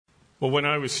Well, when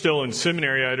I was still in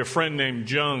seminary, I had a friend named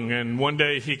Jung, and one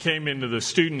day he came into the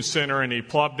student center and he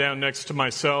plopped down next to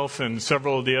myself and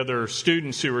several of the other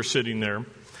students who were sitting there.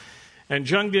 And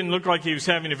Jung didn't look like he was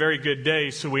having a very good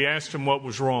day, so we asked him what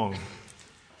was wrong.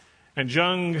 And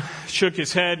Jung shook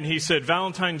his head and he said,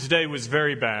 Valentine's Day was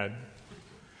very bad.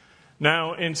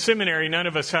 Now, in seminary, none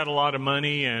of us had a lot of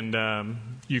money, and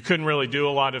you couldn't really do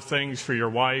a lot of things for your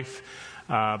wife.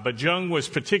 But Jung was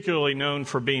particularly known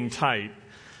for being tight.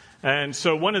 And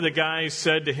so one of the guys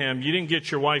said to him, you didn't get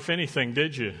your wife anything,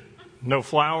 did you? No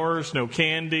flowers, no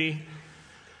candy.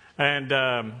 And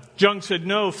Jung said,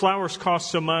 no, flowers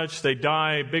cost so much, they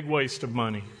die, big waste of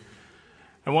money.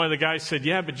 And one of the guys said,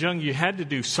 yeah, but Jung, you had to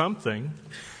do something.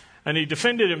 And he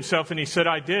defended himself and he said,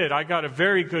 I did. I got a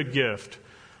very good gift.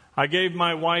 I gave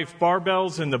my wife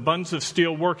barbells and the Buns of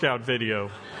Steel workout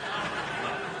video.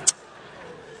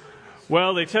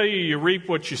 Well, they tell you reap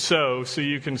what you sow, so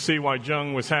you can see why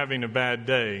Jung was having a bad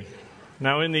day.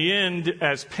 Now, in the end,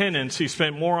 as penance, he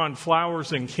spent more on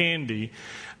flowers and candy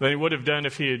than he would have done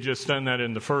if he had just done that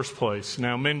in the first place.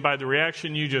 Now, men, by the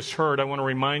reaction you just heard, I want to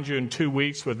remind you in 2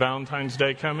 weeks with Valentine's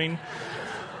Day coming,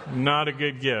 not a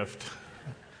good gift.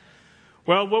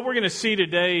 Well, what we're going to see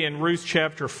today in Ruth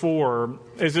chapter 4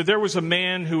 is that there was a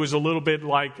man who was a little bit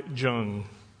like Jung.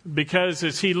 Because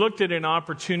as he looked at an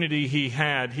opportunity he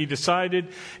had, he decided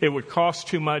it would cost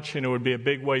too much and it would be a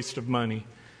big waste of money.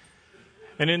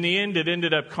 And in the end, it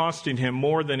ended up costing him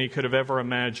more than he could have ever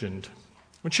imagined.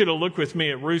 I want you to look with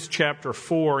me at Ruth chapter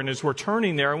 4. And as we're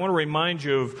turning there, I want to remind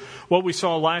you of what we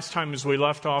saw last time as we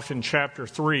left off in chapter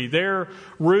 3. There,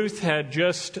 Ruth had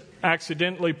just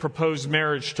accidentally proposed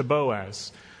marriage to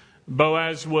Boaz.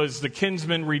 Boaz was the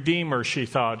kinsman redeemer, she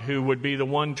thought, who would be the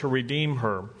one to redeem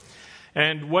her.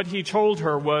 And what he told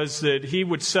her was that he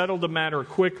would settle the matter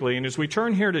quickly. And as we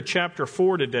turn here to chapter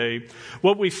 4 today,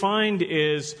 what we find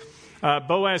is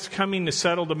Boaz coming to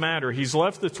settle the matter. He's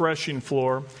left the threshing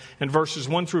floor, and verses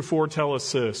 1 through 4 tell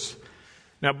us this.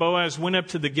 Now Boaz went up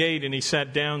to the gate, and he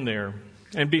sat down there.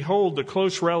 And behold, the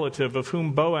close relative of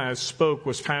whom Boaz spoke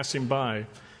was passing by.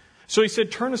 So he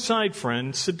said, turn aside,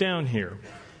 friend, sit down here.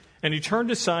 And he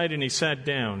turned aside, and he sat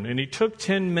down. And he took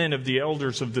 10 men of the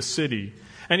elders of the city.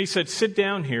 And he said, sit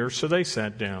down here. So they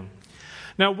sat down.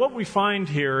 Now, what we find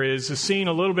here is a scene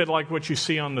a little bit like what you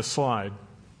see on the slide.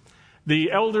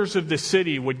 The elders of the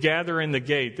city would gather in the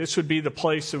gate. This would be the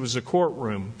place that was a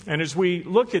courtroom. And as we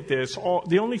look at this,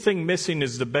 the only thing missing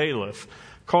is the bailiff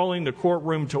calling the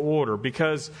courtroom to order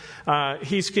because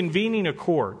he's convening a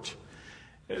court.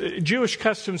 Jewish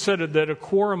custom said that a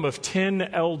quorum of 10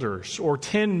 elders or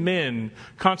 10 men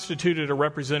constituted a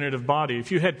representative body.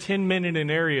 If you had 10 men in an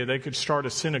area, they could start a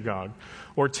synagogue.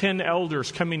 Or 10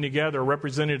 elders coming together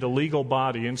represented a legal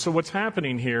body. And so what's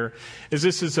happening here is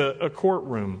this is a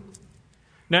courtroom.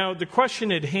 Now, the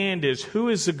question at hand is, who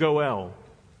is the Goel?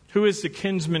 Who is the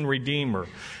kinsman redeemer?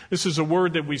 This is a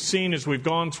word that we've seen as we've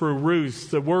gone through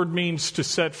Ruth. The word means to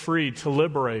set free, to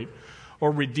liberate,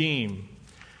 or redeem.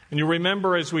 And you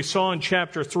remember, as we saw in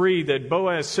chapter 3, that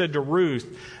Boaz said to Ruth,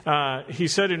 he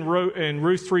said in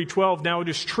Ruth 3:12, now it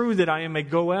is true that I am a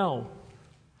Goel.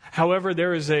 However,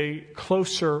 there is a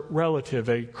closer relative,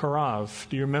 a Karav.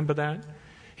 Do you remember that?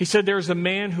 He said, there's a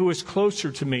man who is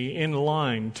closer to me in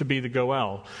line to be the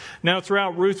Goel. Now,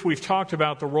 throughout Ruth, we've talked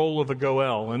about the role of a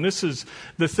Goel, and this is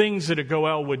the things that a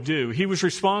Goel would do. He was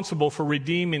responsible for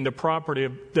redeeming the property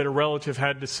that a relative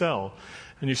had to sell.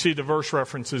 And you see the verse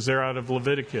references there out of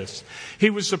Leviticus. He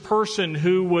was the person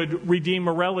who would redeem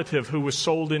a relative who was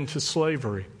sold into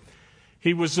slavery.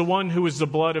 He was the one who was the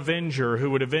blood avenger,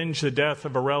 who would avenge the death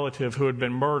of a relative who had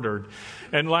been murdered.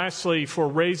 And lastly, for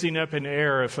raising up an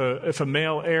heir, if a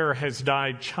male heir has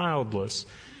died childless.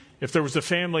 If there was a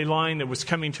family line that was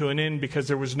coming to an end because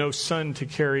there was no son to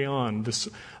carry on, this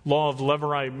law of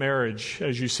Levirate marriage,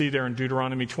 as you see there in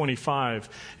Deuteronomy 25,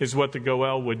 is what the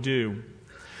Goel would do.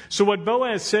 So what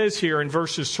Boaz says here in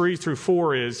verses 3 through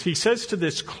 4 is, he says to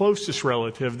this closest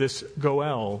relative, this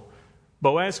Goel,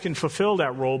 Boaz can fulfill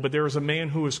that role, but there is a man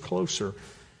who is closer.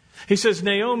 He says,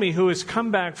 Naomi, who has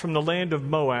come back from the land of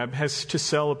Moab, has to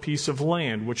sell a piece of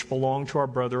land which belonged to our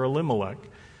brother Elimelech.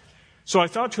 So I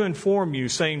thought to inform you,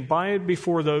 saying, buy it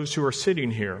before those who are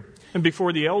sitting here, and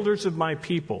before the elders of my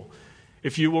people.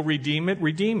 If you will redeem it,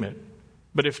 redeem it.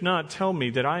 But if not, tell me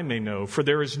that I may know, for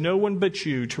there is no one but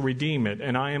you to redeem it,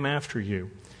 and I am after you.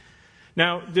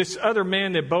 Now, this other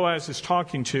man that Boaz is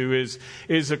talking to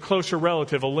is a closer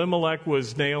relative. Elimelech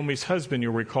was Naomi's husband,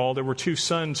 you'll recall. There were 2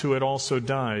 sons who had also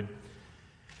died.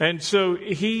 And so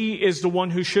he is the one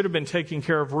who should have been taking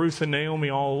care of Ruth and Naomi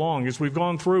all along. As we've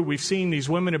gone through, we've seen these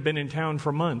women have been in town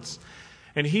for months.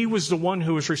 And he was the one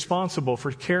who was responsible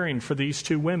for caring for these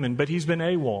two women, but he's been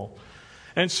AWOL.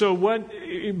 And so what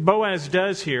Boaz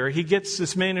does here, he gets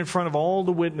this man in front of all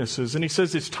the witnesses, and he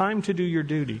says, it's time to do your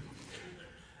duty.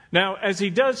 Now, as he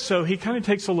does so, he kind of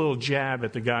takes a little jab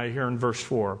at the guy here in verse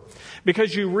 4.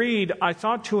 Because you read, I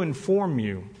thought to inform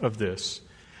you of this.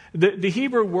 The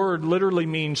Hebrew word literally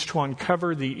means to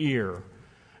uncover the ear.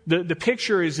 The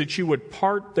picture is that you would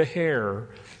part the hair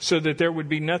so that there would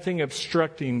be nothing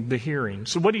obstructing the hearing.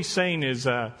 So what he's saying is,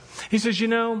 he says,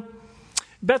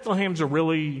 Bethlehem's a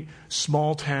really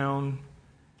small town.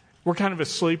 We're kind of a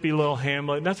sleepy little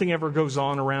hamlet. Nothing ever goes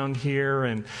on around here.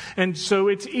 And so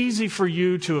it's easy for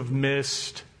you to have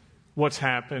missed what's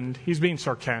happened. He's being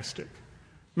sarcastic.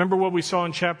 Remember what we saw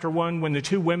in chapter 1 when the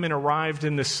two women arrived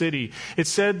in the city? It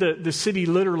said that the city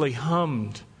literally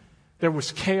hummed. There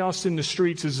was chaos in the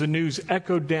streets as the news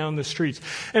echoed down the streets.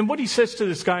 And what he says to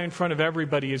this guy in front of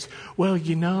everybody is, well,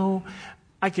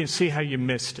 I can see how you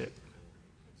missed it.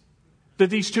 That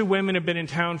these two women have been in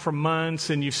town for months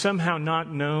and you've somehow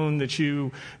not known that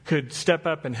you could step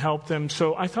up and help them.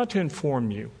 So I thought to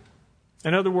inform you.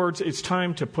 In other words, it's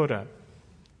time to put up.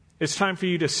 It's time for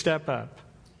you to step up.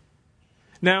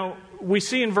 Now, we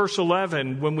see in verse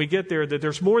 11, when we get there, that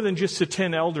there's more than just the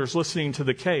 10 elders listening to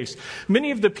the case.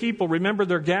 Many of the people, remember,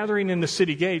 they're gathering in the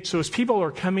city gate. So as people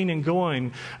are coming and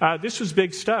going, this was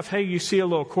big stuff. Hey, you see a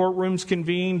little courtroom's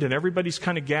convened and everybody's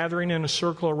kind of gathering in a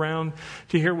circle around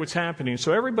to hear what's happening.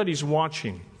 So everybody's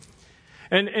watching.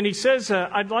 And he says,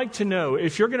 I'd like to know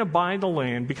if you're going to buy the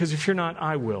land, because if you're not,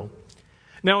 I will.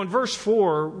 Now, in verse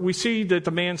 4, we see that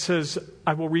the man says,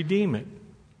 I will redeem it.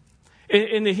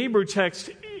 In the Hebrew text,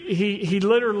 he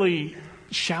literally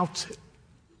shouts it.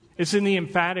 It's in the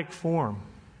emphatic form.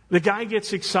 The guy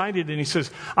gets excited and he says,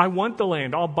 I want the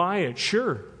land. I'll buy it.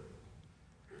 Sure.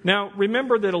 Now,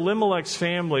 remember that Elimelech's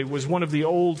family was one of the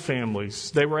old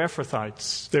families. They were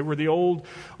Ephrathites. They were the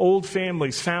old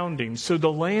family's founding. So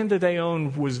the land that they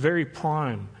owned was very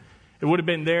prime. It would have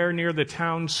been there near the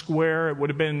town square. It would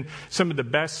have been some of the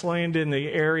best land in the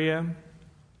area.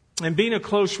 And being a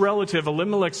close relative,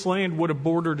 Elimelech's land would have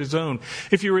bordered his own.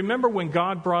 If you remember when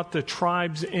God brought the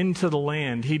tribes into the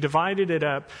land, he divided it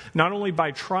up not only by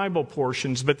tribal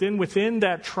portions, but then within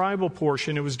that tribal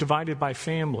portion, it was divided by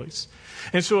families.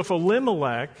 And so if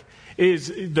Elimelech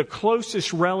is the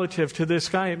closest relative to this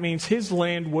guy, it means his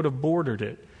land would have bordered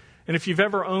it. And if you've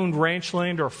ever owned ranch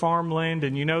land or farmland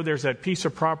and you know there's that piece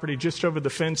of property just over the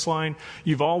fence line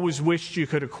you've always wished you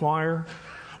could acquire,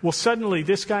 well, suddenly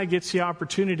this guy gets the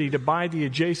opportunity to buy the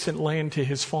adjacent land to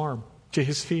his farm, to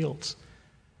his fields.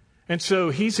 And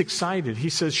so he's excited. He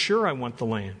says, sure, I want the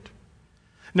land.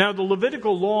 Now, the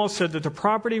Levitical law said that the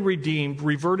property redeemed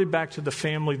reverted back to the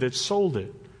family that sold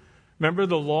it. Remember,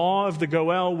 the law of the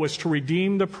Goel was to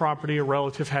redeem the property a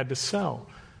relative had to sell.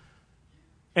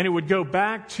 And it would go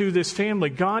back to this family.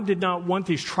 God did not want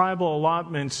these tribal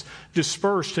allotments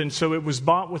dispersed, and so it was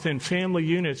bought within family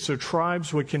units so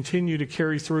tribes would continue to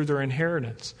carry through their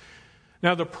inheritance.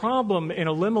 Now, the problem in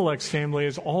Elimelech's family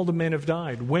is all the men have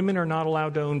died. Women are not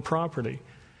allowed to own property.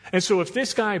 And so if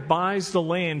this guy buys the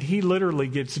land, he literally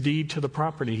gets deed to the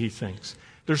property, he thinks.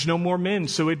 There's no more men,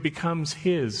 so it becomes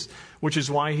his, which is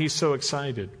why he's so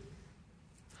excited.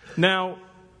 Now,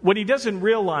 what he doesn't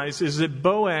realize is that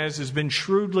Boaz has been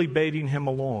shrewdly baiting him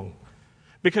along.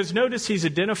 Because notice he's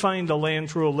identifying the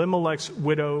land through Elimelech's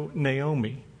widow,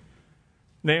 Naomi.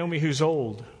 Naomi who's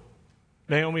old.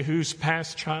 Naomi who's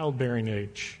past childbearing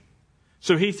age.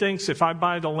 So he thinks if I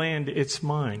buy the land, it's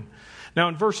mine. Now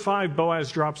in verse 5,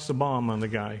 Boaz drops the bomb on the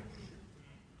guy.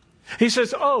 He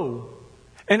says,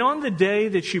 and on the day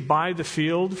that you buy the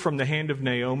field from the hand of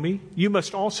Naomi, you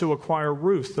must also acquire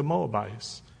Ruth the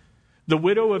Moabitess, the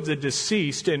widow of the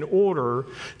deceased, in order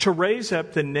to raise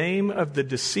up the name of the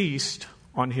deceased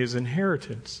on his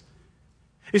inheritance.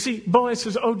 You see, Boaz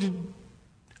says,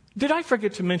 did I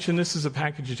forget to mention this is a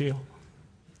package deal?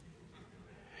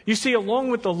 You see,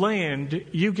 along with the land,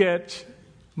 you get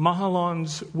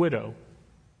Mahlon's widow,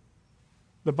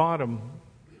 the bottom,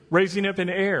 raising up an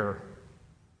heir.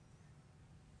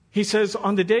 He says,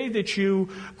 on the day that you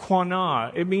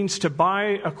quanah, it means to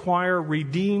buy, acquire,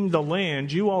 redeem the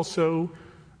land, you also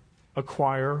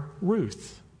acquire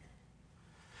Ruth.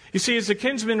 You see, as a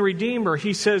kinsman redeemer,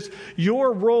 he says,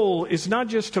 your role is not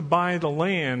just to buy the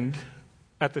land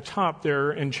at the top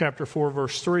there in chapter 4,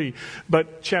 verse 3,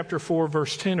 but chapter 4,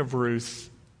 verse 10 of Ruth,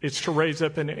 it's to raise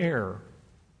up an heir.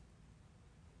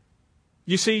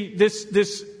 You see,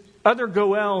 this other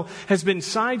Goel has been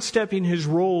sidestepping his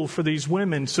role for these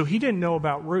women, so he didn't know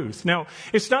about Ruth. Now,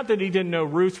 it's not that he didn't know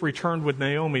Ruth returned with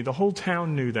Naomi. The whole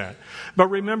town knew that. But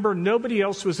remember, nobody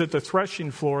else was at the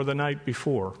threshing floor the night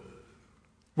before,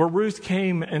 where Ruth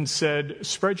came and said,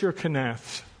 spread your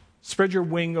kanath, spread your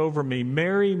wing over me,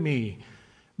 marry me,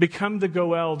 become the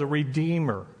Goel, the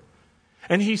Redeemer.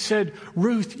 And he said,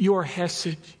 Ruth, your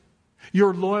hesed,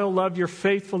 your loyal love, your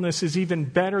faithfulness is even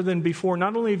better than before.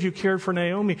 Not only have you cared for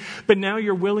Naomi, but now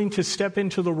you're willing to step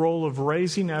into the role of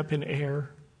raising up an heir,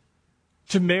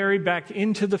 to marry back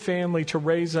into the family, to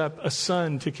raise up a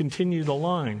son to continue the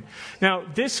line. Now,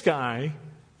 this guy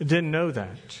didn't know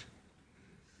that.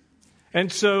 And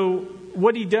so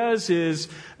what he does is,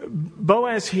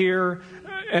 Boaz here,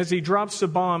 as he drops the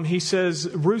bomb, he says,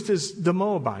 Ruth is the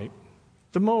Moabite,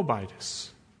 the Moabitess.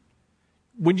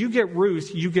 When you get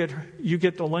Ruth, you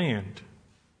get the land.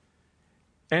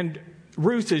 And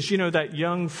Ruth is, that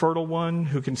young, fertile one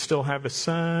who can still have a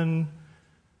son.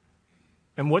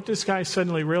 And what this guy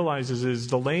suddenly realizes is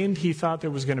the land he thought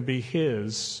that was going to be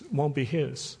his won't be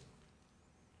his.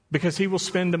 Because he will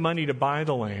spend the money to buy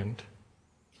the land.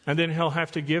 And then he'll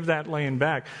have to give that land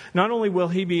back. Not only will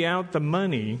he be out the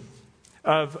money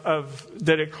of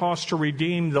that it costs to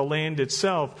redeem the land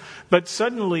itself, but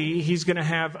suddenly he's going to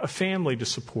have a family to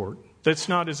support that's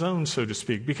not his own, so to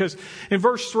speak. Because in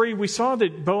verse 3, we saw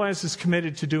that Boaz is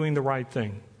committed to doing the right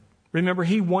thing. Remember,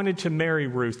 he wanted to marry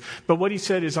Ruth, but what he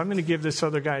said is, I'm going to give this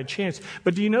other guy a chance.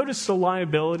 But do you notice the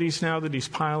liabilities now that he's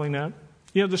piling up?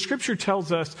 The Scripture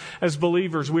tells us as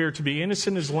believers we are to be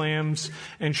innocent as lambs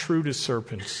and shrewd as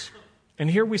serpents. And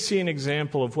here we see an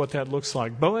example of what that looks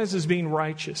like. Boaz is being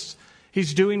righteous.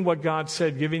 He's doing what God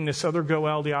said, giving this other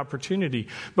Goel the opportunity.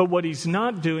 But what he's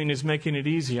not doing is making it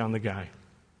easy on the guy.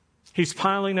 He's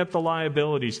piling up the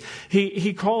liabilities.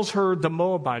 He calls her the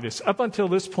Moabitess. Up until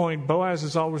this point, Boaz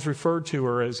has always referred to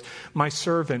her as my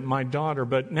servant, my daughter.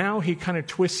 But now he kind of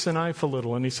twists the knife a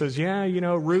little and he says,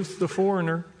 Ruth the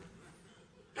foreigner.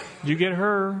 You get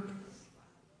her,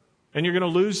 and you're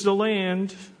going to lose the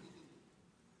land.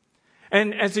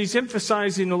 And as he's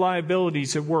emphasizing the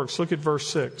liabilities, it works. Look at verse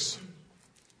 6.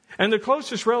 And the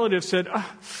closest relative said,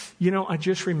 I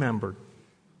just remembered.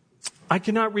 I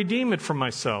cannot redeem it for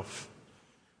myself.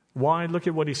 Why? Look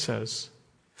at what he says.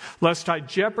 Lest I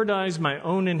jeopardize my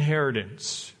own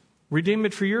inheritance. Redeem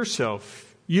it for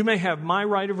yourself. You may have my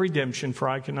right of redemption, for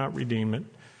I cannot redeem it.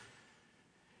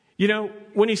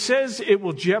 When he says it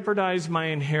will jeopardize my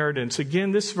inheritance,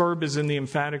 again, this verb is in the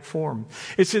emphatic form.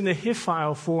 It's in the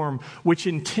hiphil form, which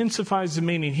intensifies the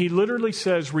meaning. He literally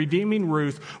says redeeming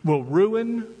Ruth will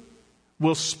ruin,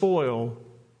 will spoil,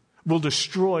 will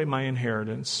destroy my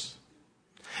inheritance.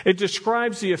 It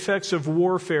describes the effects of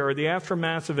warfare, the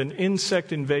aftermath of an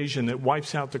insect invasion that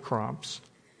wipes out the crops.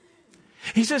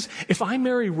 He says, if I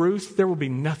marry Ruth, there will be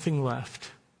nothing left.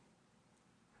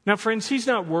 Now, friends, he's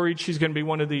not worried she's going to be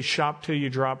one of these shop till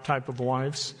you drop type of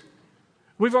wives.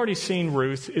 We've already seen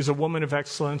Ruth is a woman of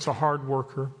excellence, a hard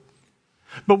worker.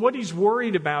 But what he's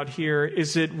worried about here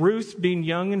is that Ruth, being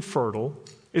young and fertile,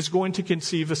 is going to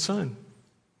conceive a son.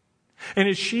 And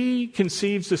as she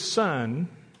conceives a son,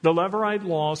 the Levirate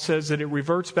law says that it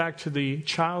reverts back to the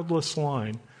childless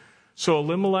line. So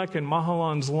Elimelech and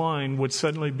Mahlon's line would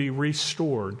suddenly be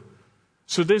restored.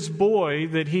 So this boy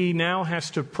that he now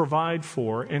has to provide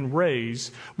for and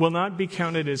raise will not be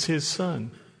counted as his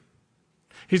son.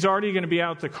 He's already going to be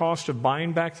out the cost of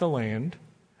buying back the land.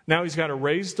 Now he's got to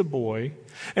raise the boy.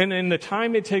 And in the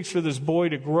time it takes for this boy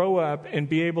to grow up and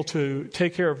be able to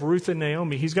take care of Ruth and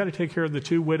Naomi, he's got to take care of the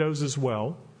two widows as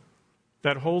well.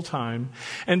 That whole time.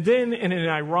 And then in an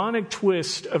ironic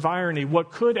twist of irony,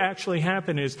 what could actually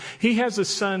happen is he has a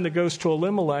son that goes to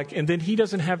Elimelech and then he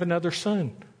doesn't have another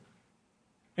son.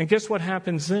 And guess what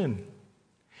happens then?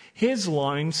 His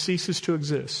line ceases to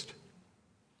exist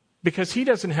because he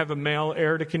doesn't have a male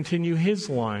heir to continue his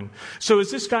line. So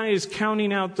as this guy is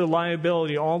counting out the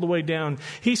liability all the way down,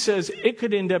 he says it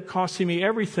could end up costing me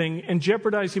everything and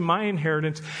jeopardizing my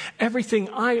inheritance. Everything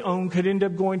I own could end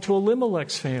up going to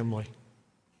Elimelech's family.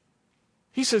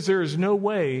 He says there is no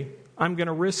way I'm going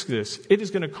to risk this. It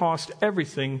is going to cost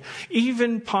everything,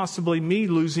 even possibly me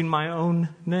losing my own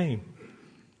name.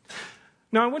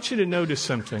 Now, I want you to notice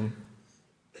something.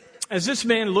 As this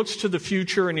man looks to the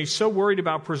future and he's so worried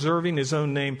about preserving his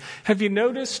own name, have you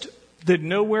noticed that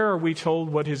nowhere are we told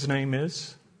what his name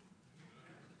is?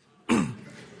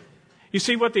 You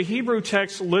see, what the Hebrew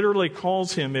text literally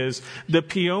calls him is the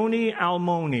Pioni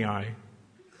Almonii.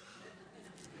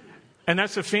 And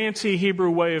that's a fancy Hebrew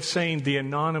way of saying the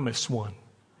anonymous one.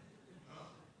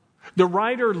 The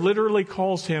writer literally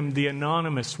calls him the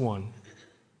anonymous one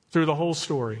through the whole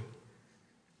story.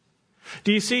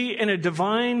 Do you see, in a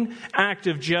divine act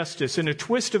of justice, in a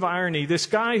twist of irony, this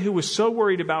guy who was so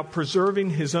worried about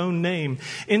preserving his own name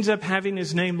ends up having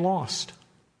his name lost?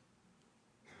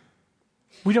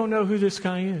 We don't know who this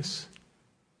guy is.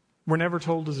 We're never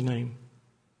told his name.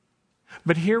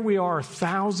 But here we are,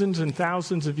 thousands and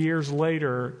thousands of years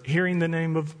later, hearing the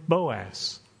name of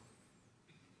Boaz.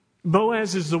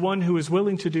 Boaz is the one who is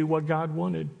willing to do what God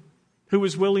wanted, who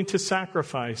was willing to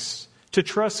sacrifice, to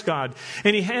trust God.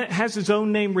 And he has his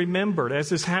own name remembered, as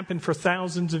has happened for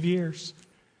thousands of years.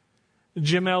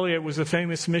 Jim Elliot was a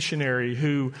famous missionary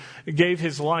who gave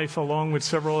his life along with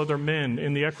several other men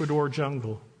in the Ecuador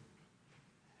jungle.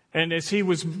 And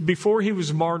before he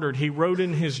was martyred, he wrote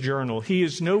in his journal, "He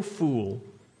is no fool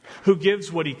who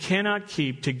gives what he cannot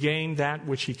keep to gain that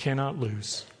which he cannot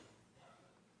lose."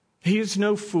 He is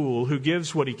no fool who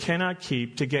gives what he cannot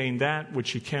keep to gain that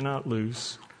which he cannot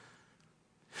lose.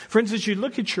 Friends, as you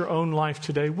look at your own life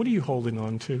today, what are you holding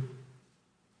on to?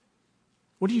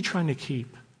 What are you trying to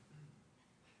keep?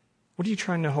 What are you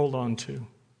trying to hold on to?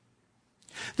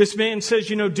 This man says,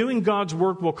 doing God's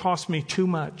work will cost me too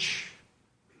much.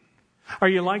 Are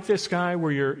you like this guy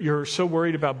where you're so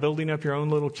worried about building up your own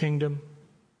little kingdom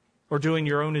or doing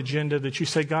your own agenda that you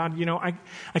say, God,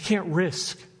 I can't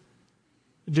risk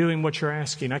doing what you're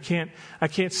asking. I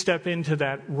can't step into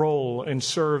that role and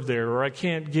serve there, or I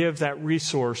can't give that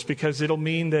resource because it'll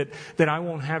mean that I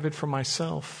won't have it for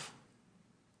myself.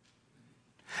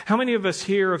 How many of us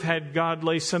here have had God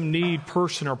lay some need,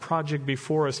 person, or project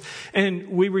before us, and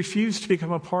we refuse to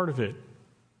become a part of it?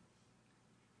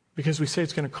 Because we say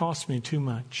it's going to cost me too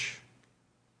much.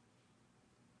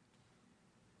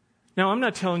 Now, I'm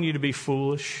not telling you to be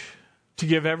foolish, to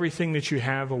give everything that you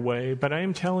have away, but I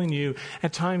am telling you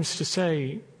at times to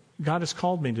say, God has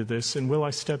called me to this, and will I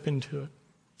step into it?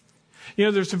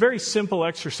 There's a very simple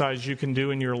exercise you can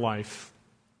do in your life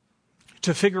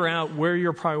to figure out where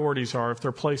your priorities are, if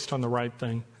they're placed on the right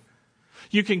thing.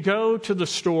 You can go to the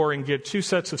store and get 2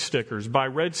 sets of stickers, buy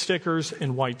red stickers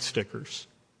and white stickers.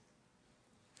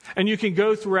 And you can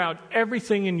go throughout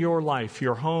everything in your life,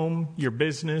 your home, your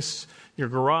business, your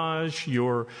garage,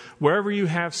 wherever you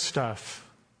have stuff.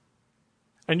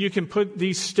 And you can put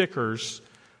these stickers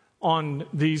on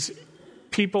these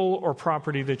people or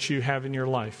property that you have in your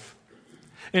life.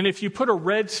 And if you put a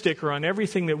red sticker on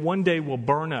everything that one day will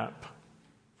burn up,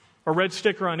 a red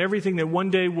sticker on everything that one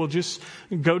day will just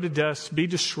go to dust, be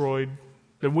destroyed,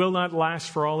 that will not last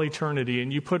for all eternity,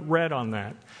 and you put red on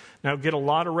that. Now, get a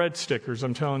lot of red stickers,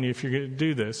 I'm telling you, if you're going to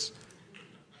do this.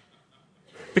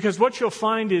 Because what you'll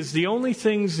find is the only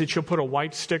things that you'll put a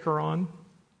white sticker on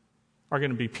are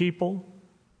going to be people,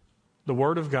 the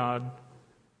Word of God,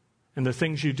 and the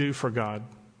things you do for God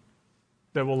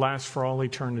that will last for all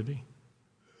eternity.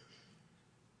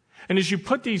 And as you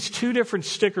put these 2 different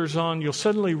stickers on, you'll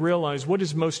suddenly realize what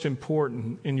is most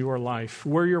important in your life,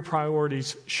 where your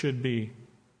priorities should be.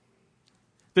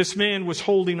 This man was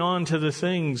holding on to the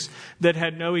things that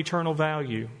had no eternal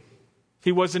value.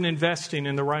 He wasn't investing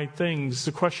in the right things.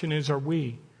 The question is, are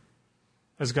we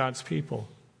as God's people?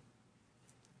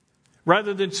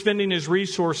 Rather than spending his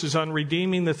resources on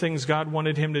redeeming the things God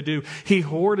wanted him to do, he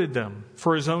hoarded them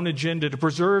for his own agenda, to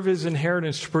preserve his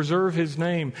inheritance, to preserve his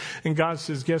name. And God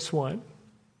says, guess what?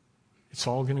 It's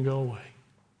all going to go away.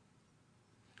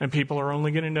 And people are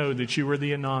only going to know that you were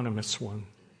the anonymous one.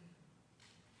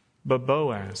 But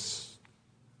Boaz,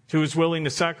 who was willing to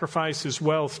sacrifice his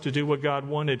wealth to do what God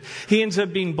wanted, he ends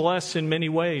up being blessed in many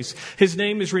ways. His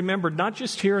name is remembered not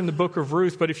just here in the book of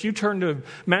Ruth, but if you turn to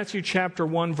Matthew chapter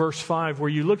 1, verse 5, where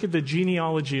you look at the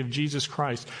genealogy of Jesus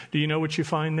Christ, do you know what you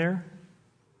find there?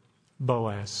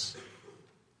 Boaz.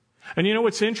 And you know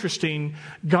what's interesting?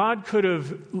 God could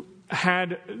have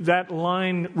had that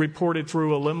line reported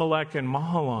through Elimelech and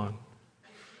Mahlon.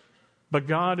 But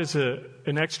God, as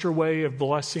an extra way of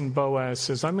blessing Boaz,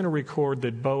 says, I'm going to record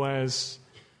that Boaz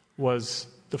was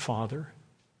the father.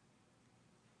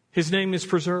 His name is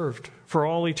preserved for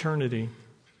all eternity.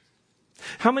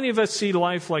 How many of us see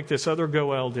life like this other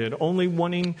Goel did, only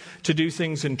wanting to do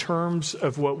things in terms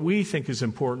of what we think is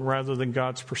important rather than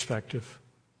God's perspective?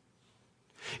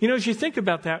 As you think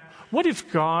about that, what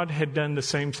if God had done the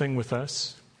same thing with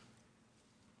us?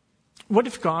 What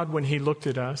if God, when he looked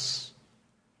at us,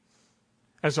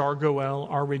 as our Goel,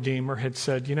 our Redeemer, had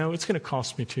said, it's going to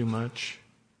cost me too much.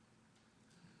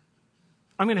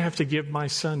 I'm going to have to give my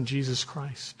son, Jesus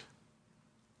Christ,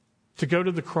 to go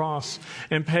to the cross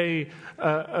and pay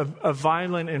a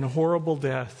violent and horrible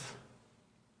death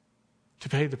to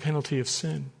pay the penalty of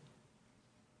sin.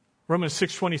 Romans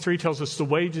 6:23 tells us the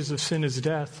wages of sin is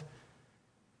death,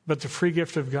 but the free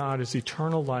gift of God is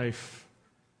eternal life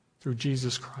through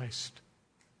Jesus Christ.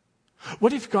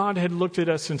 What if God had looked at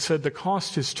us and said, the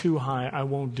cost is too high, I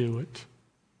won't do it?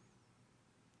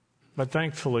 But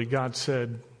thankfully, God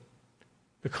said,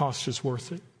 the cost is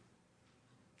worth it.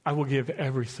 I will give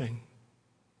everything.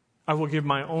 I will give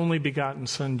my only begotten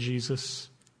Son, Jesus,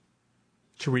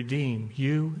 to redeem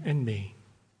you and me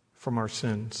from our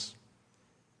sins.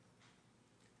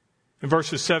 In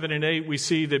verses 7 and 8, we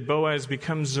see that Boaz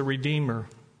becomes the redeemer.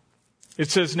 It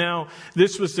says, now,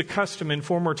 this was the custom in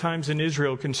former times in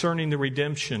Israel concerning the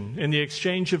redemption and the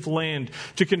exchange of land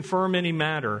to confirm any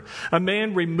matter. A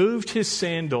man removed his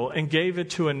sandal and gave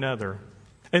it to another.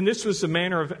 And this was the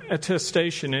manner of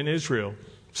attestation in Israel.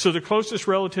 So the closest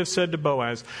relative said to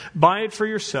Boaz, buy it for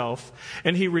yourself.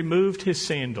 And he removed his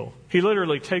sandal. He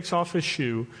literally takes off his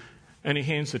shoe and he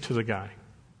hands it to the guy.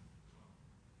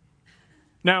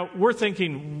 Now, we're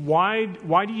thinking, why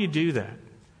do you do that?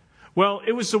 Well,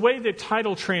 it was the way that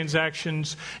title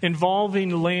transactions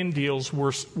involving land deals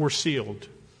were sealed.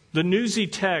 The Newsy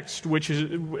text, which is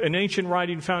an ancient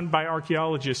writing found by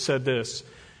archaeologists, said this.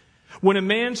 When a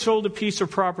man sold a piece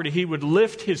of property, he would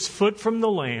lift his foot from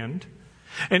the land,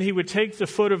 and he would take the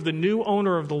foot of the new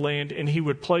owner of the land, and he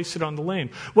would place it on the land.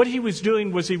 What he was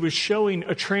doing was he was showing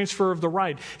a transfer of the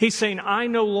right. He's saying, I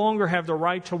no longer have the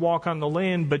right to walk on the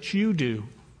land, but you do.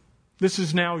 This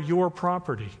is now your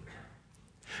property.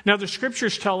 Now, the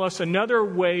scriptures tell us another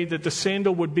way that the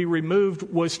sandal would be removed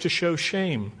was to show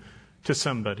shame to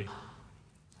somebody.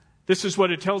 This is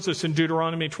what it tells us in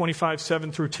Deuteronomy 25,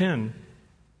 7 through 10.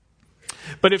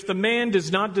 But if the man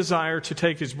does not desire to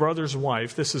take his brother's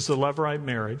wife, this is the Levirate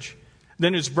marriage,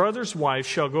 then his brother's wife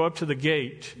shall go up to the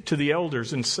gate to the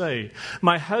elders and say,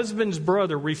 my husband's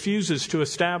brother refuses to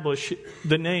establish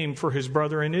the name for his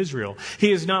brother in Israel.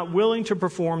 He is not willing to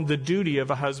perform the duty of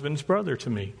a husband's brother to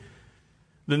me.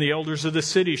 Then the elders of the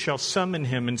city shall summon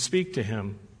him and speak to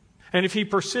him. And if he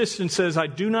persists and says, I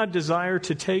do not desire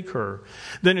to take her,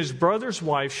 then his brother's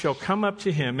wife shall come up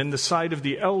to him in the sight of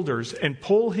the elders and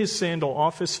pull his sandal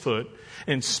off his foot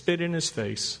and spit in his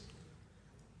face.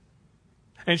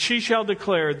 And she shall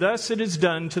declare, thus it is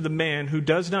done to the man who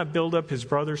does not build up his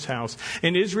brother's house.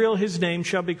 In Israel his name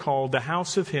shall be called the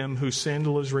house of him whose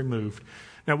sandal is removed.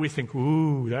 Now we think,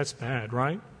 ooh, that's bad,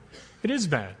 right? It is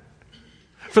bad.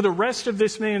 For the rest of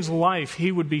this man's life, he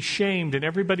would be shamed, and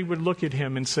everybody would look at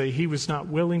him and say he was not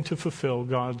willing to fulfill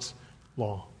God's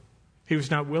law. He was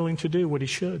not willing to do what he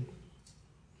should.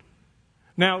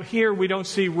 Now, here we don't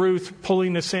see Ruth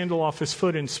pulling the sandal off his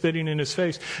foot and spitting in his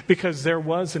face, because there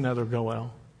was another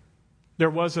Goel. There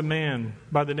was a man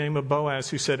by the name of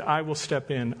Boaz who said, I will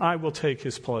step in, I will take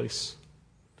his place.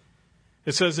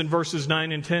 It says in verses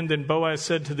 9 and 10, then Boaz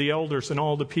said to the elders and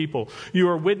all the people, you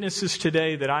are witnesses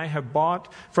today that I have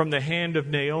bought from the hand of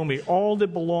Naomi all that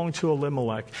belonged to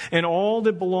Elimelech and all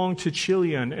that belonged to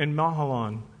Chilion and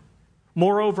Mahlon.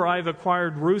 Moreover, I have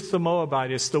acquired Ruth the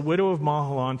Moabitess, the widow of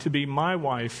Mahlon, to be my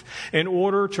wife in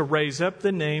order to raise up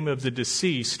the name of the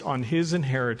deceased on his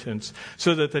inheritance,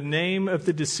 so that the name of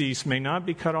the deceased may not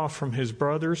be cut off from his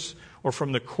brothers or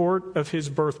from the court of his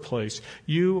birthplace.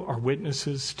 You are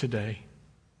witnesses today.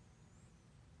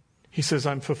 He says,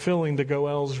 I'm fulfilling the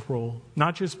Goel's rule,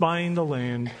 not just buying the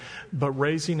land, but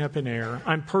raising up an heir.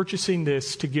 I'm purchasing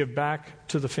this to give back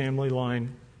to the family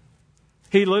line.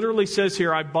 He literally says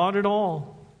here, I bought it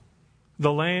all,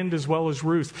 the land as well as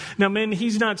Ruth. Now, men,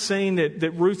 he's not saying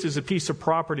that Ruth is a piece of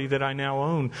property that I now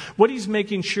own. What he's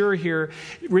making sure here,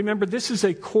 remember, this is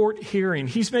a court hearing.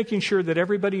 He's making sure that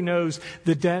everybody knows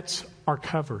the debts are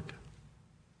covered.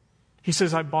 He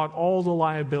says, I bought all the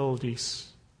liabilities.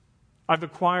 I've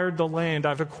acquired the land.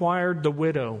 I've acquired the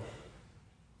widow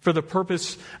for the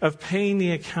purpose of paying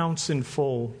the accounts in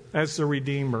full as the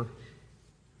Redeemer.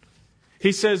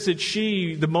 He says that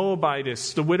she, the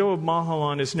Moabitess, the widow of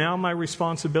Mahlon, is now my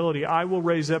responsibility. I will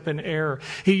raise up an heir.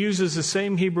 He uses the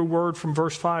same Hebrew word from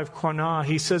verse 5, kranah.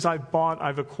 He says, I've bought,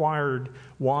 I've acquired.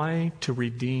 Why? To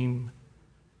redeem.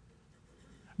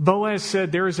 Boaz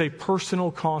said there is a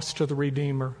personal cost to the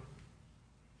Redeemer.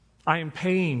 I am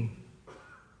paying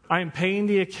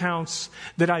the accounts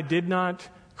that I did not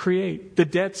create. The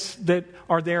debts that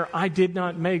are there, I did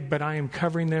not make, but I am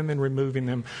covering them and removing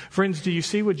them. Friends, do you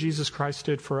see what Jesus Christ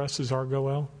did for us as our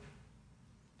Goel?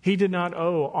 He did not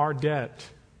owe our debt.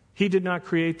 He did not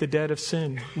create the debt of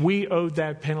sin. We owed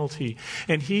that penalty.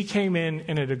 And he came in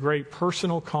and at a great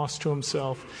personal cost to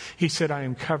himself, he said, I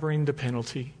am covering the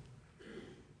penalty.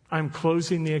 I'm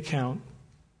closing the account.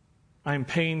 I am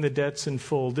paying the debts in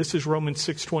full. This is Romans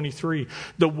 6:23.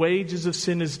 The wages of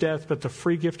sin is death, but the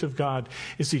free gift of God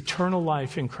is eternal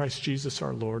life in Christ Jesus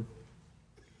our Lord.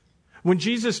 When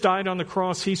Jesus died on the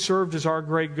cross, he served as our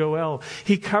great Goel.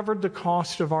 He covered the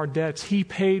cost of our debts. He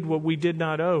paid what we did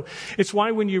not owe. It's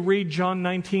why when you read John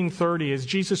 19:30, as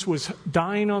Jesus was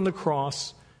dying on the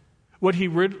cross, what he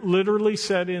literally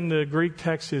said in the Greek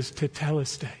text is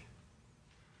tetelestai.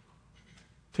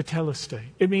 Tetelestai.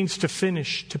 It means to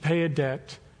finish, to pay a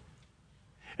debt.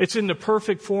 It's in the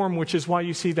perfect form, which is why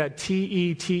you see that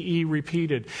T-E-T-E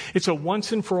repeated. It's a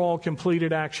once and for all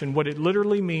completed action. What it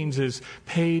literally means is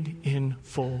paid in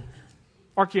full.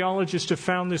 Archaeologists have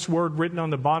found this word written on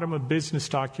the bottom of business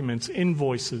documents,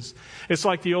 invoices. It's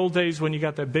like the old days when you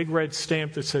got that big red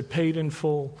stamp that said paid in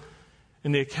full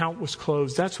and the account was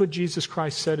closed. That's what Jesus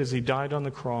Christ said as he died on the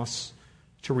cross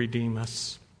to redeem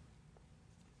us.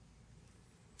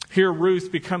 Here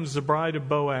Ruth becomes the bride of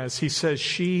Boaz. He says,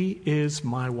 she is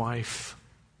my wife.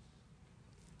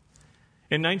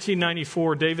 In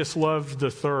 1994, Davis Love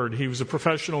III, he was a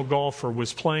professional golfer,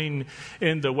 was playing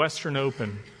in the Western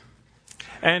Open.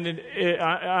 And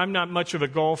I'm not much of a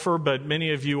golfer, but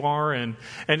many of you are. And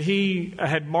he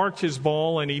had marked his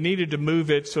ball and he needed to move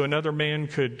it so another man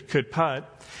could putt.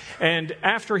 And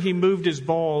after he moved his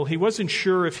ball, he wasn't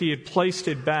sure if he had placed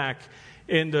it back.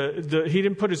 He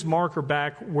didn't put his marker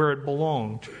back where it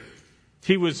belonged.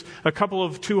 He was a couple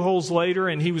of 2 holes later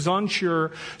and he was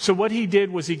unsure. So what he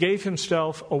did was he gave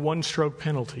himself a 1-stroke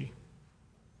penalty.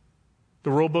 The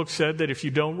rule book said that if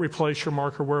you don't replace your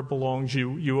marker where it belongs,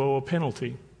 you owe a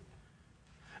penalty.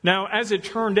 Now, as it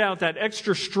turned out, that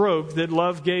extra stroke that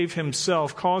Love gave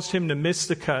himself caused him to miss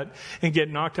the cut and get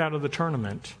knocked out of the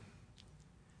tournament.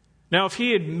 Now, if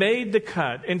he had made the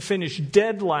cut and finished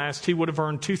dead last, he would have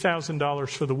earned $2,000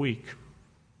 for the week.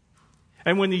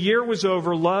 And when the year was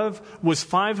over, Love was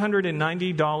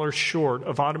 $590 short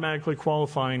of automatically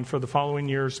qualifying for the following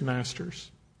year's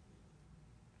Masters.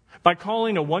 By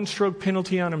calling a 1-stroke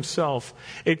penalty on himself,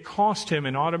 it cost him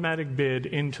an automatic bid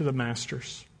into the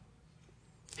Masters.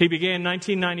 He began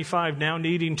 1995 now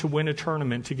needing to win a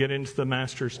tournament to get into the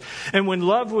Masters. And when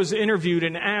Love was interviewed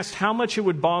and asked how much it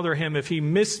would bother him if he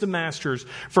missed the Masters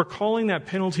for calling that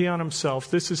penalty on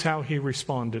himself, this is how he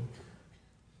responded.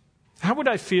 How would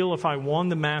I feel if I won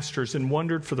the Masters and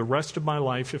wondered for the rest of my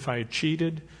life if I had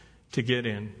cheated to get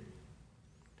in?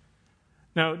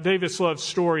 Now, Davis Love's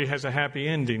story has a happy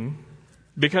ending.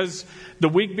 Because the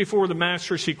week before the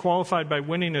Masters, he qualified by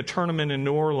winning a tournament in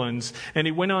New Orleans, and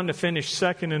he went on to finish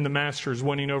second in the Masters,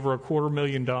 winning over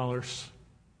 $250,000.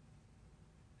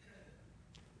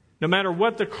 No matter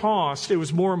what the cost, it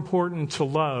was more important to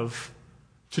Love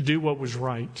to do what was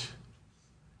right.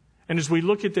 And as we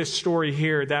look at this story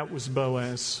here, that was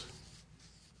Boaz.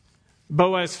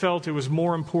 Boaz felt it was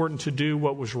more important to do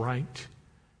what was right.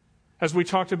 As we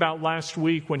talked about last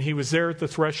week when he was there at the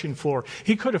threshing floor,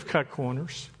 he could have cut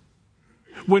corners.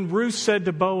 When Ruth said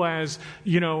to Boaz,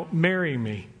 marry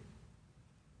me.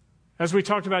 As we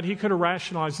talked about, he could have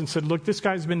rationalized and said, look, this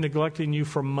guy's been neglecting you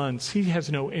for months. He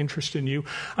has no interest in you.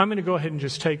 I'm going to go ahead and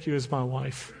just take you as my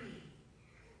wife.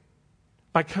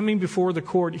 By coming before the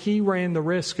court, he ran the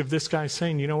risk of this guy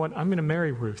saying, you know what, I'm going to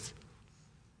marry Ruth.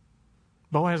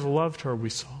 Boaz loved her,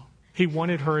 we saw. He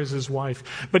wanted her as his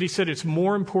wife. But he said, it's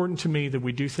more important to me that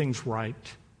we do things right.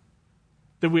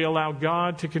 That we allow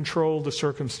God to control the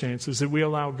circumstances. That we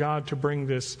allow God to bring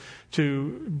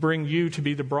you to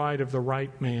be the bride of the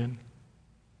right man.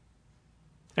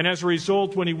 And as a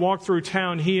result, when he walked through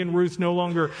town, he and Ruth no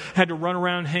longer had to run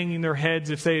around hanging their heads.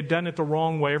 If they had done it the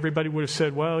wrong way, everybody would have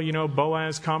said, well,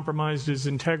 Boaz compromised his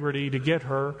integrity to get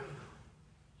her.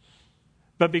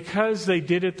 But because they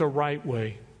did it the right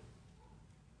way,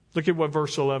 look at what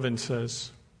verse 11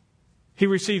 says. He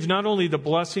received not only the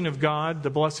blessing of God, the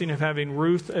blessing of having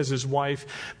Ruth as his wife,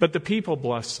 but the people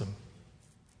blessed them.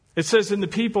 It says, and the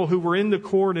people who were in the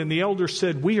court and the elders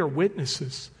said, we are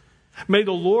witnesses. May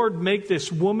the Lord make this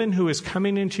woman who is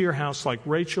coming into your house like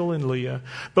Rachel and Leah,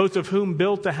 both of whom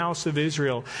built the house of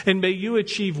Israel. And may you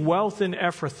achieve wealth in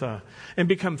Ephrathah and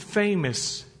become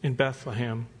famous in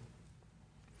Bethlehem.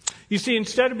 You see,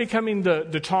 instead of becoming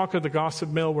the talk of the gossip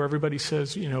mill where everybody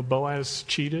says, Boaz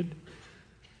cheated,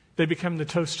 they become the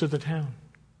toast of the town.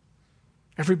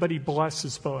 Everybody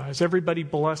blesses Boaz. Everybody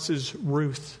blesses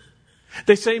Ruth.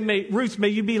 They say, Ruth, may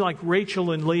you be like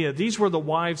Rachel and Leah. These were the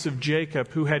wives of Jacob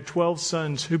who had 12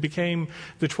 sons who became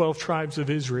the 12 tribes of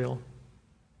Israel.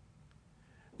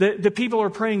 The people are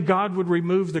praying God would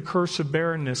remove the curse of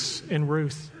barrenness in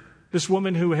Ruth. This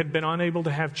woman who had been unable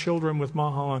to have children with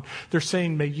Mahlon. They're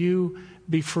saying, may you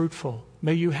be fruitful.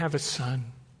 May you have a son.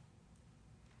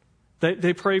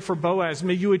 They pray for Boaz.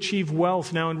 May you achieve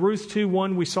wealth. Now in Ruth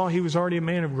 2:1, we saw he was already a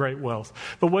man of great wealth.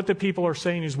 But what the people are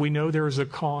saying is, we know there is a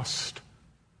cost.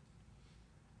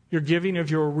 You're giving of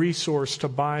your resource to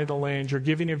buy the land. You're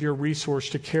giving of your resource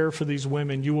to care for these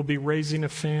women. You will be raising a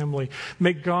family.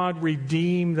 May God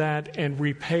redeem that and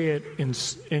repay it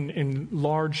in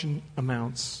large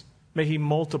amounts. May He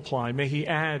multiply. May He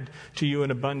add to you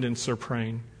in abundance, they're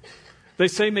praying. They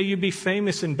say, may you be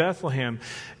famous in Bethlehem.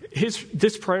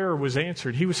 This prayer was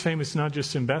answered. He was famous not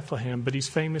just in Bethlehem, but he's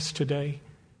famous today.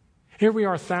 Here we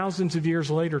are thousands of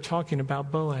years later talking about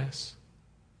Boaz.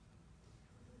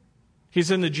 He's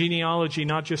in the genealogy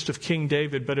not just of King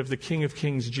David, but of the King of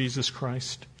Kings, Jesus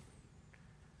Christ.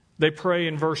 They pray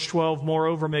in verse 12,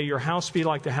 moreover, may your house be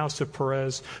like the house of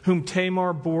Perez, whom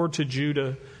Tamar bore to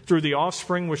Judah through the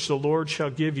offspring which the Lord shall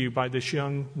give you by this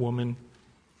young woman.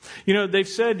 You know, they've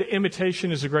said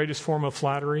imitation is the greatest form of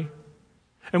flattery.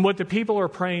 And what the people are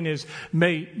praying is,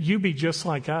 may you be just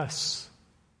like us.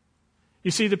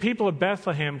 You see, the people of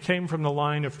Bethlehem came from the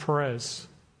line of Perez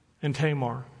and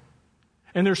Tamar.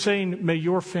 And they're saying, may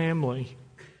your family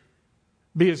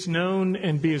be as known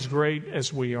and be as great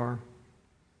as we are.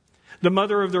 The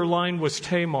mother of their line was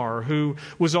Tamar, who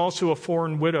was also a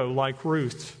foreign widow like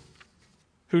Ruth,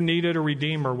 who needed a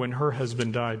redeemer when her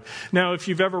husband died. Now, if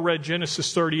you've ever read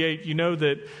Genesis 38, you know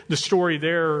that the story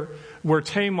there where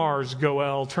Tamar's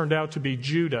Goel turned out to be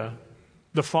Judah,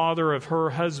 the father of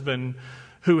her husband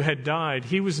who had died.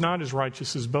 He was not as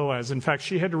righteous as Boaz. In fact,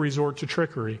 she had to resort to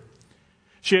trickery.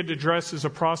 She had to dress as a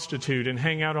prostitute and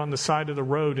hang out on the side of the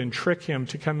road and trick him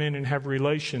to come in and have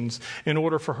relations in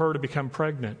order for her to become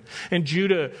pregnant. And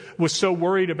Judah was so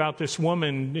worried about this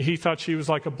woman, he thought she was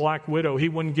like a black widow. He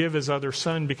wouldn't give his other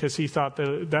son because he thought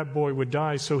that boy would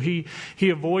die. So he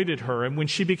avoided her. And when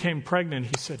she became pregnant,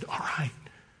 he said, all right,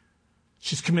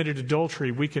 she's committed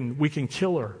adultery. We can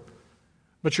kill her.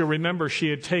 But you'll remember she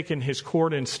had taken his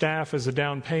cord and staff as a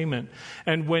down payment.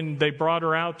 And when they brought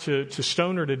her out to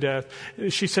stone her to death,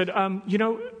 she said, I'll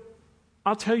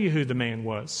tell you who the man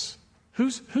was.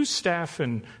 Whose staff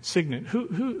and signet?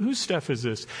 Whose staff is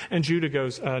this? And Judah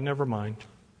goes, never mind.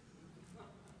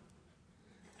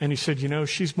 And he said,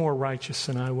 she's more righteous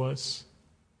than I was.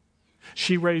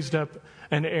 She raised up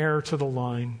an heir to the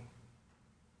line.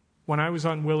 When I was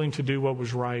unwilling to do what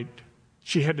was right,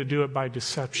 she had to do it by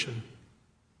deception.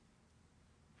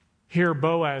 Here,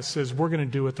 Boaz says, we're going to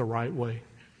do it the right way.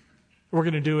 We're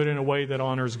going to do it in a way that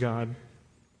honors God.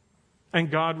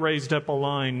 And God raised up a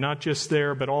line, not just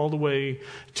there, but all the way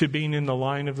to being in the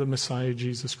line of the Messiah,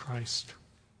 Jesus Christ.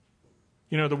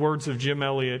 The words of Jim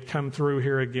Elliot come through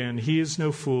here again. He is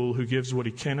no fool who gives what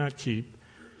he cannot keep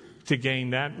to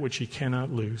gain that which he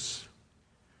cannot lose.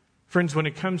 Friends, when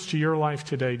it comes to your life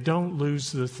today, don't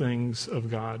lose the things of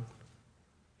God.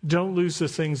 Don't lose the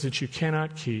things that you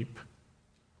cannot keep.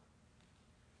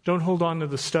 Don't hold on to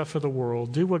the stuff of the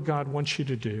world. Do what God wants you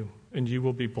to do, and you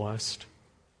will be blessed.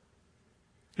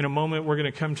 In a moment, we're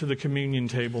going to come to the communion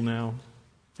table now.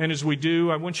 And as we do,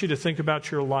 I want you to think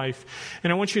about your life.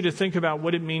 And I want you to think about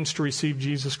what it means to receive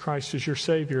Jesus Christ as your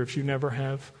Savior if you never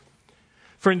have.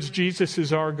 Friends, Jesus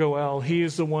is our Goel. He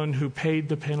is the one who paid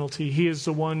the penalty. He is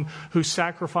the one who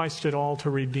sacrificed it all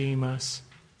to redeem us.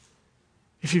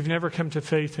 If you've never come to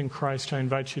faith in Christ, I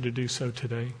invite you to do so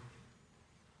today.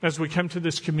 As we come to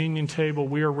this communion table,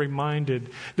 we are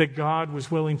reminded that God was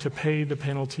willing to pay the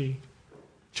penalty,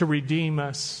 to redeem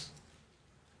us,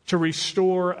 to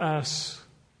restore us,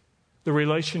 the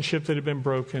relationship that had been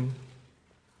broken.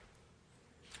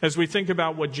 As we think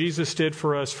about what Jesus did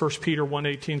for us, 1 Peter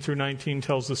 1:18 through 19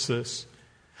 tells us this.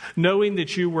 Knowing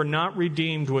that you were not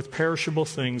redeemed with perishable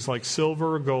things like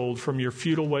silver or gold from your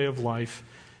futile way of life,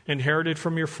 inherited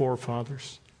from your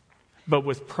forefathers, but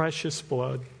with precious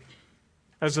blood,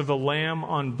 as of a lamb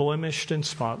unblemished and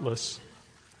spotless,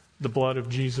 the blood of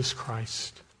Jesus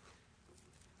Christ.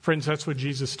 Friends, that's what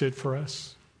Jesus did for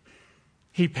us.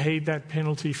 He paid that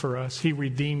penalty for us. He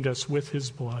redeemed us with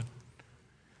His blood.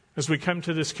 As we come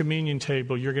to this communion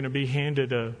table, you're going to be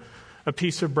handed a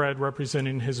piece of bread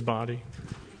representing His body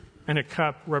and a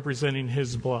cup representing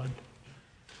His blood.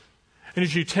 And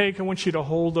as you take, I want you to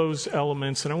hold those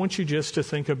elements, and I want you just to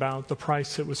think about the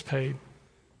price that was paid.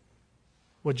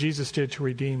 What Jesus did to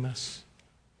redeem us.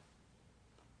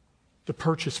 The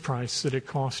purchase price that it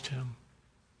cost Him.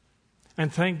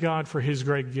 And thank God for His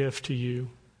great gift to you.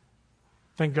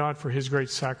 Thank God for His great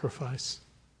sacrifice.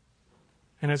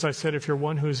 And as I said, if you're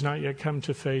one who has not yet come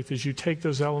to faith, as you take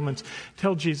those elements,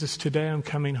 tell Jesus, today I'm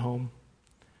coming home.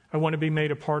 I want to be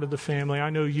made a part of the family. I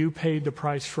know you paid the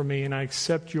price for me, and I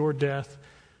accept your death.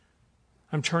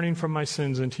 I'm turning from my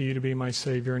sins unto you to be my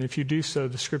Savior. And if you do so,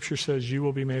 the Scripture says you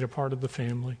will be made a part of the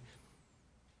family.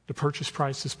 The purchase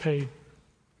price is paid.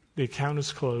 The account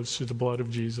is closed through the blood of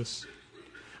Jesus.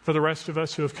 For the rest of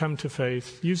us who have come to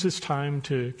faith, use this time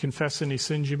to confess any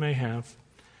sins you may have.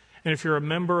 And if you're a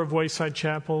member of Wayside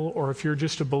Chapel, or if you're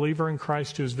just a believer in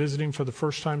Christ who is visiting for the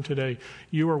first time today,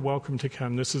 you are welcome to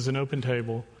come. This is an open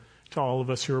table to all of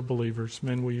us who are believers.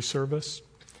 Men, will you serve us?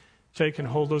 Take and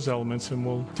hold those elements, and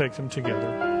we'll take them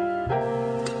together.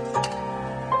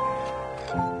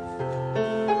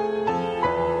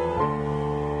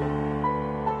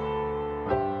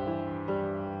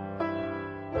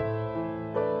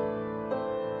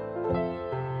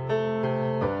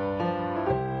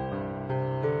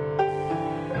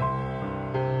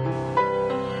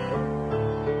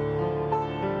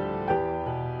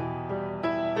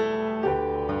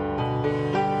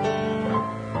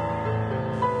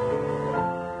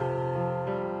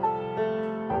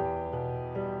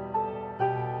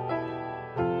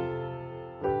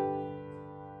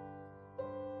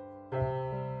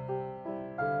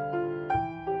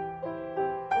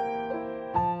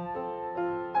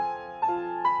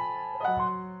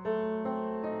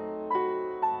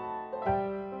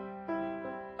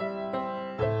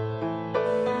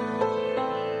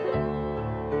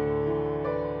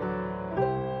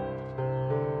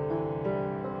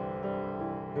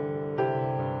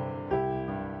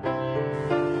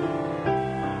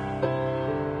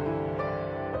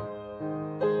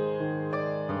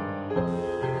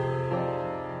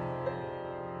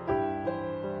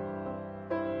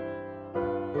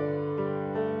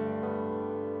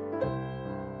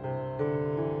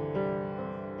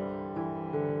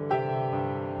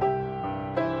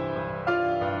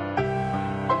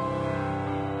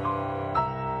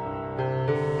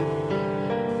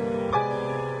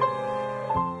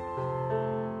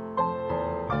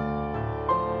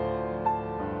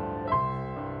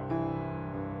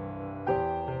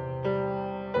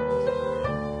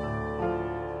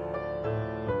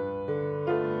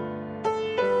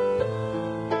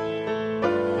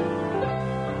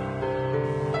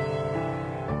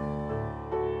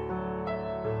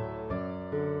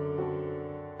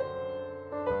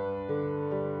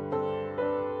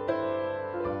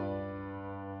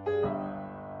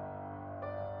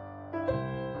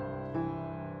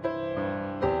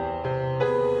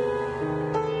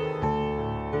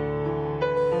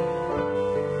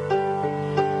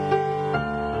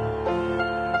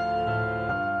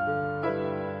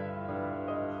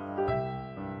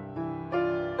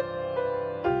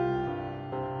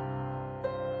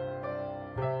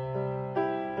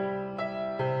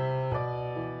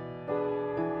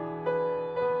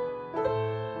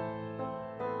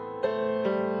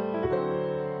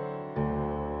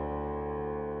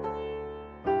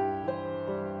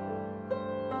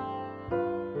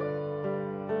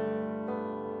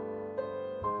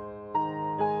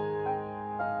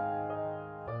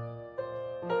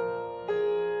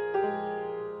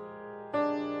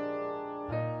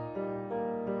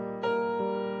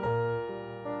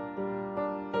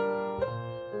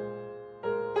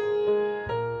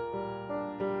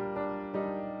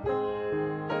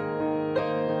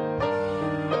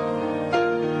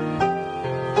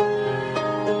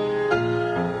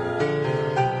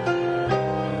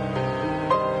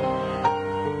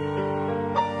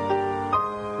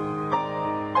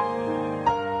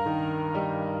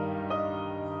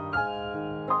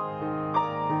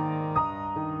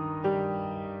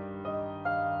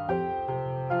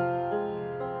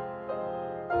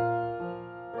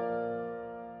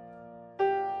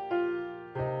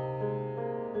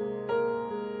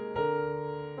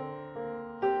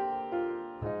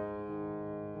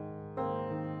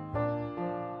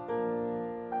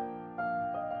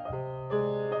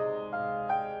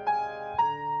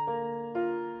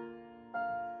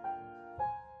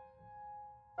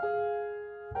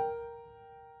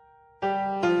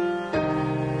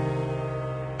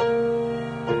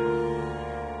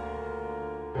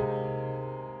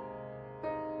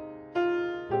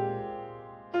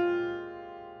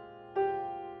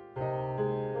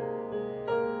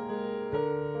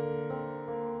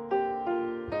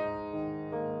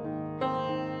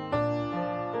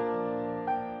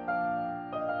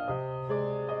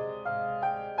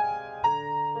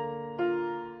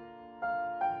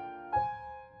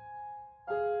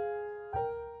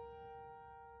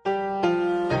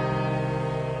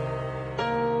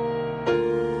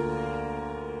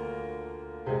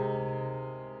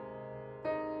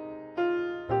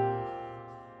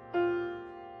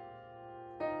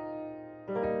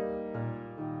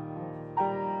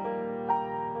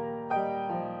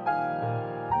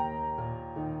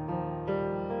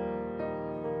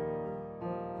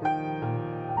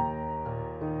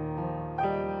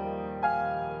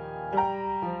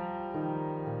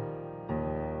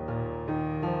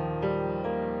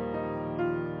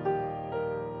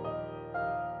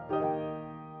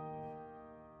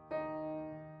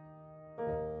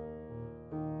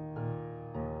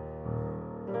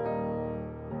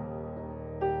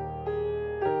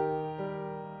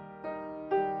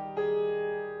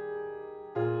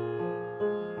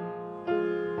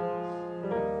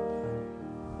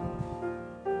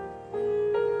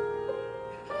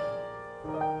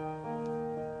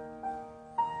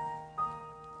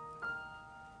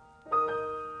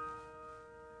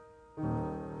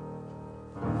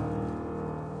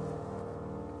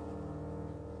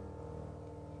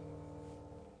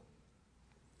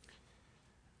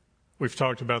 We've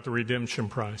talked about the redemption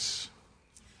price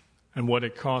and what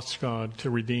it costs God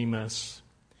to redeem us.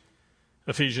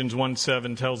 Ephesians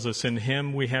 1:7 tells us, in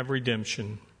him we have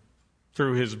redemption,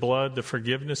 through his blood, the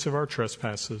forgiveness of our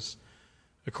trespasses,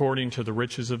 according to the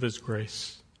riches of his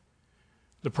grace.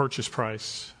 The purchase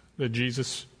price that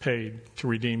Jesus paid to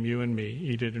redeem you and me.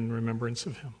 Eat it in remembrance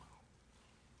of him.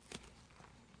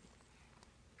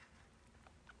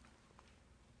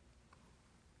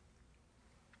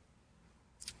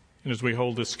 And as we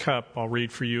hold this cup, I'll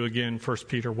read for you again 1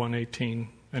 Peter 1:18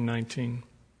 and 19.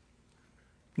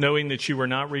 Knowing that you were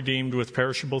not redeemed with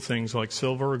perishable things like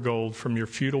silver or gold from your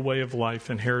futile way of life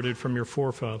inherited from your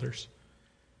forefathers,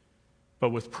 but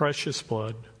with precious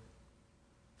blood,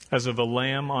 as of a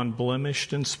lamb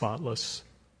unblemished and spotless,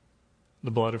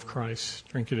 the blood of Christ.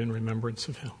 Drink it in remembrance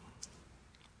of him.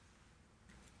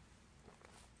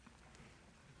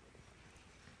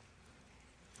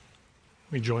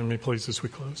 Will you join me, please, as we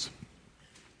close?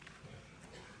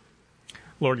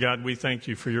 Lord God, we thank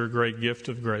you for your great gift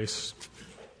of grace,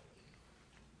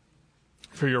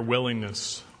 for your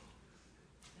willingness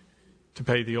to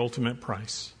pay the ultimate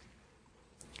price,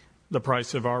 the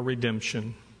price of our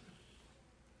redemption,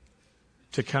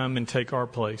 to come and take our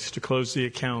place, to close the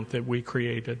account that we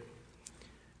created,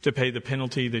 to pay the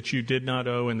penalty that you did not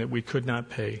owe and that we could not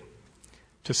pay,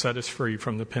 to set us free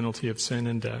from the penalty of sin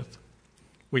and death.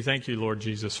 We thank you, Lord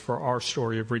Jesus, for our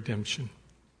story of redemption.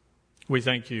 We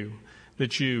thank you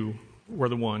that you were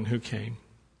the one who came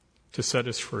to set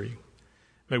us free.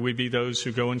 May we be those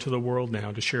who go into the world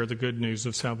now to share the good news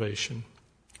of salvation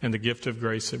and the gift of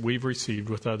grace that we've received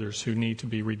with others who need to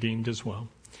be redeemed as well.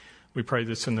 We pray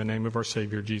this in the name of our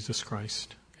Savior, Jesus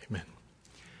Christ. Amen.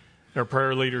 There are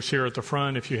prayer leaders here at the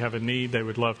front. If you have a need, they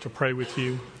would love to pray with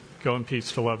you. Go in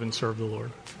peace to love and serve the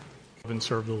Lord. Love and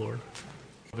serve the Lord.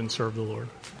 Love and serve the Lord.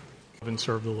 Love and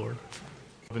serve the Lord.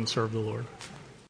 Love and serve the Lord.